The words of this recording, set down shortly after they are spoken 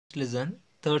Listen,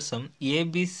 third sum.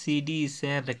 ABCD is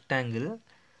a rectangle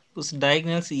whose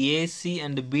diagonals AC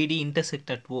and BD intersect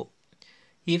at O.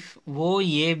 If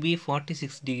OAB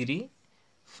 46 degree,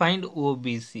 find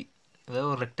OBC. The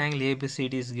rectangle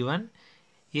ABCD is given.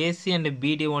 AC and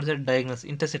BD what is the diagonals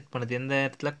intersect பண்ணுது எந்த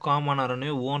இடத்துல காமனாக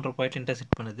வரணும் ஓன்ற point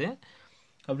intersect பண்ணுது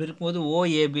அப்படி இருக்கும்போது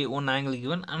OAB one angle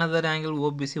given another angle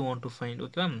OBC want to find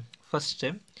okay first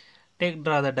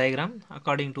draw the diagram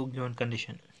according to given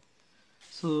condition.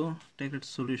 So take its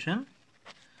solution.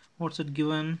 What's it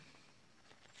given?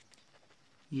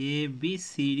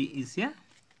 ABCD is a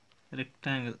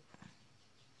rectangle.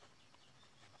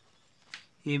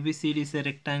 ABCD is a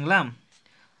rectangle.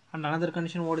 And another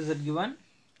condition, what is it given?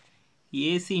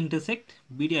 AC intersect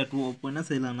BD at O.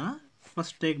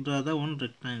 First draw the one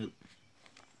rectangle.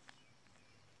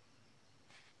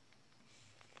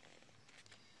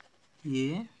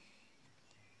 A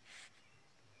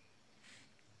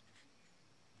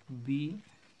B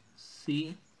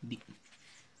C D.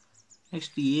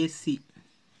 Next AC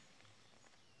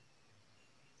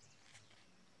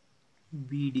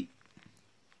BD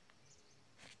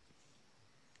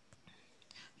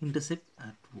intersect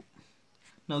at O.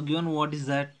 Now given what is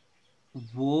that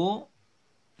O,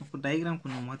 diagram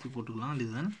கொஞ்சம் மாத்தி போட்டுக்கலாம்.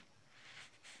 Listen,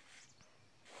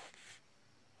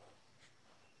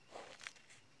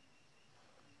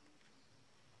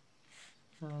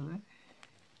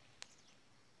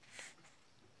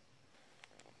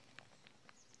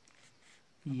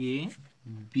 A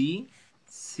B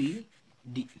C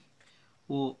D.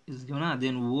 O is given,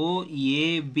 then O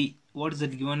A B. What is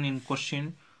it given in question?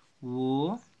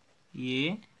 O A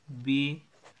B.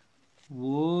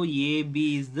 O A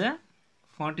B is the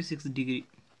 46 degree.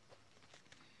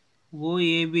 O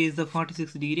A B is the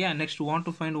 46 degree, and next we want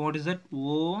to find what is that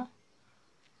O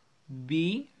B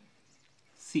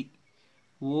C.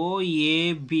 O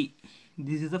A B.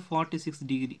 This is the 46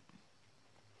 degree.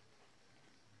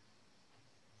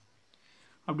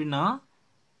 அப்படினா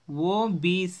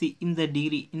OBC in the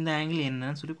degree in the angle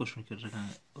என்னன்னு சொல்லி question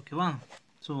கேட்டிருக்காங்க ஓகேவா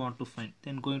so want to find,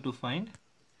 then going to find.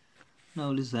 Now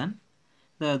listen,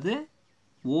 அதாவது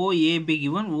OAB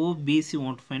given OBC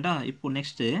want to find. இப்போ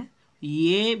next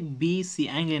ABC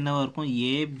angle என்னவா இருக்கும்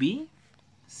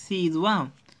ABC இதுவா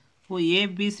இப்போ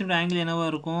ABC ஓட angle என்னவா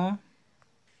இருக்கும்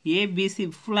ABC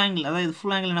full angle, அதாவது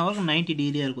full angle என்னவா இருக்கும் 90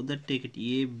 degree இருக்கும். that take it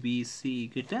ABC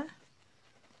கிட்ட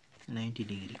 90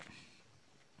 degree.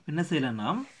 என்ன செய்யலாம்னா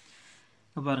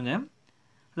பாருங்க,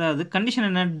 அதாவது கண்டிஷன்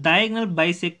என்ன, diagonal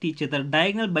bisect each other.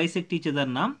 diagonal bisect each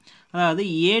otherனா அதாவது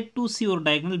A to C ஒரு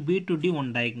diagonal, B to D one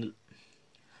diagonal.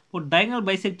 இப்போ diagonal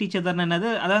bisect each otherனா என்னது,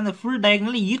 அதாவது அந்த full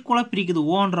diagonal ஈக்குவலாக பிரிக்குது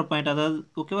ஓன்ற பாயிண்ட். அதாவது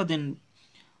ஓகேவா, தென்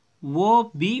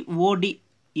OB OD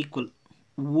equal,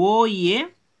 OA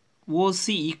OC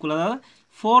equal. அதாவது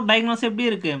 4 diagonals எப்படி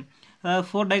இருக்கு, அதாவது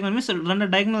 4 diagonal மீன்ஸ் 2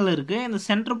 diagonal இருக்கு. இந்த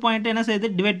சென்டர் பாயிண்ட் என்ன செய்யுது,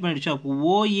 டிவைட் பண்ணிடுச்சு. அப்போ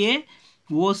OA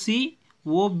OC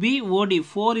OB OD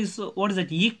 4 is what is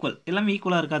that equal, எல்லாமே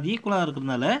ஈக்குவலாக இருக்குது. அது ஈக்குவலாக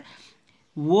இருக்கிறதுனால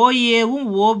OAவும்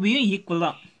OBயும் ஈக்குவல்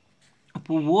தான்.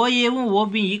 அப்போ OAவும்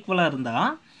OBயும் ஈக்குவலாக இருந்தால்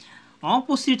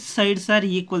opposite sides are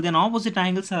equal, then opposite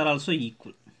angles are also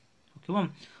equal. ஓகேவா,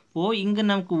 இப்போது இங்கே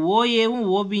நமக்கு OAவும்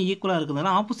OBயும் ஈக்குவலாக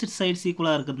இருக்கிறதுனால ஆப்போசிட் சைட்ஸ்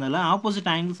ஈக்குவலாக இருக்கிறதுனால opposite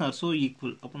angles R so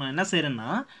equal. அப்போ நான் என்ன செய்கிறேன்னா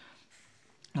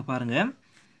பாருங்கள்,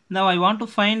 now I want to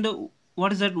find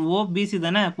what is that OBC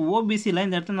தானே. இப்போ OBCயில்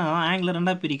இந்த இடத்துல நான் ஆங்கிள்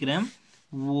ரெண்டாக பிரிக்கிறேன்.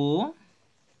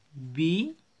 OBA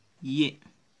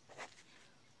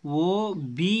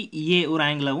OBA ஒரு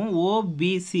ஆங்கிளாகவும்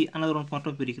OBC another one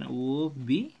பார்ட்டாக பிரிக்கிறேன்.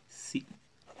 OBC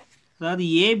அதாவது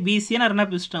ABC நான் ரெண்டாக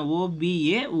பிரிச்சிட்டேன்.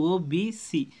 OBA OBC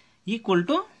equal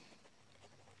to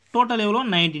total எவ்வளோ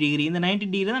 90 டிகிரி. இந்த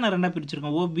 90 டிகிரி தான் நான் ரெண்டாக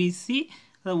பிரிச்சிருக்கேன். OBC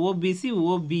அதாவது OBC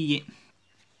OBA.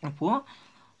 அப்போது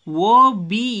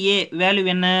OBA வேல்யூ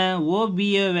என்ன,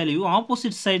 OBA வேல்யூ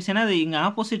ஆப்போசிட் சைட்ஸ், ஏன்னா இங்கே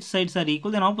opposite sides are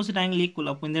equal, then opposite angle equal.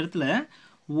 அப்போ இந்த இடத்துல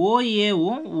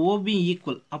OAவும் OB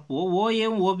ஈக்குவல். அப்போது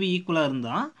OAவும் OB ஈக்குவலாக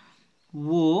இருந்தால்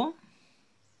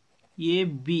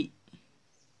OAB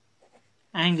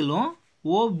ஆங்கிளும்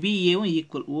OBAவும்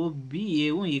equal,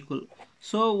 OBAவும் equal.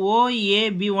 So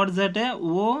OAB what is that,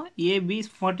 OAB is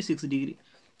 46 degree.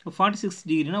 46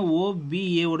 டிகிரினா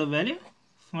OBAவோட value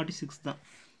 46 தான்.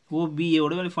 OBA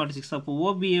ஓட வேல்யூ 46. அப்போ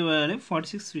OBA value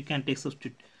 46, we can take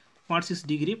substitute. 46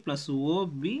 degree plus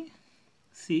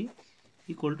OBC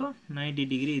equal to 90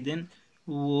 degree. Then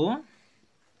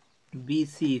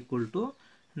OBC equal to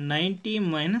 90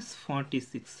 minus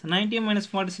 46. 90 minus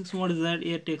 46, what is that?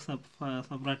 Here takes up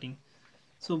subtracting.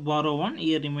 So borrow 1,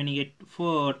 here remaining 8.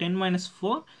 10 minus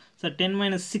 4, so 10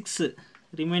 minus 6,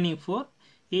 remaining 4.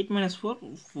 8 minus 4,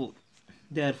 4.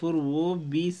 Therefore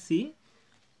OBC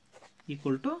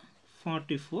equal to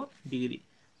 44 degree.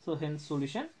 So hence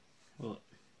solution over.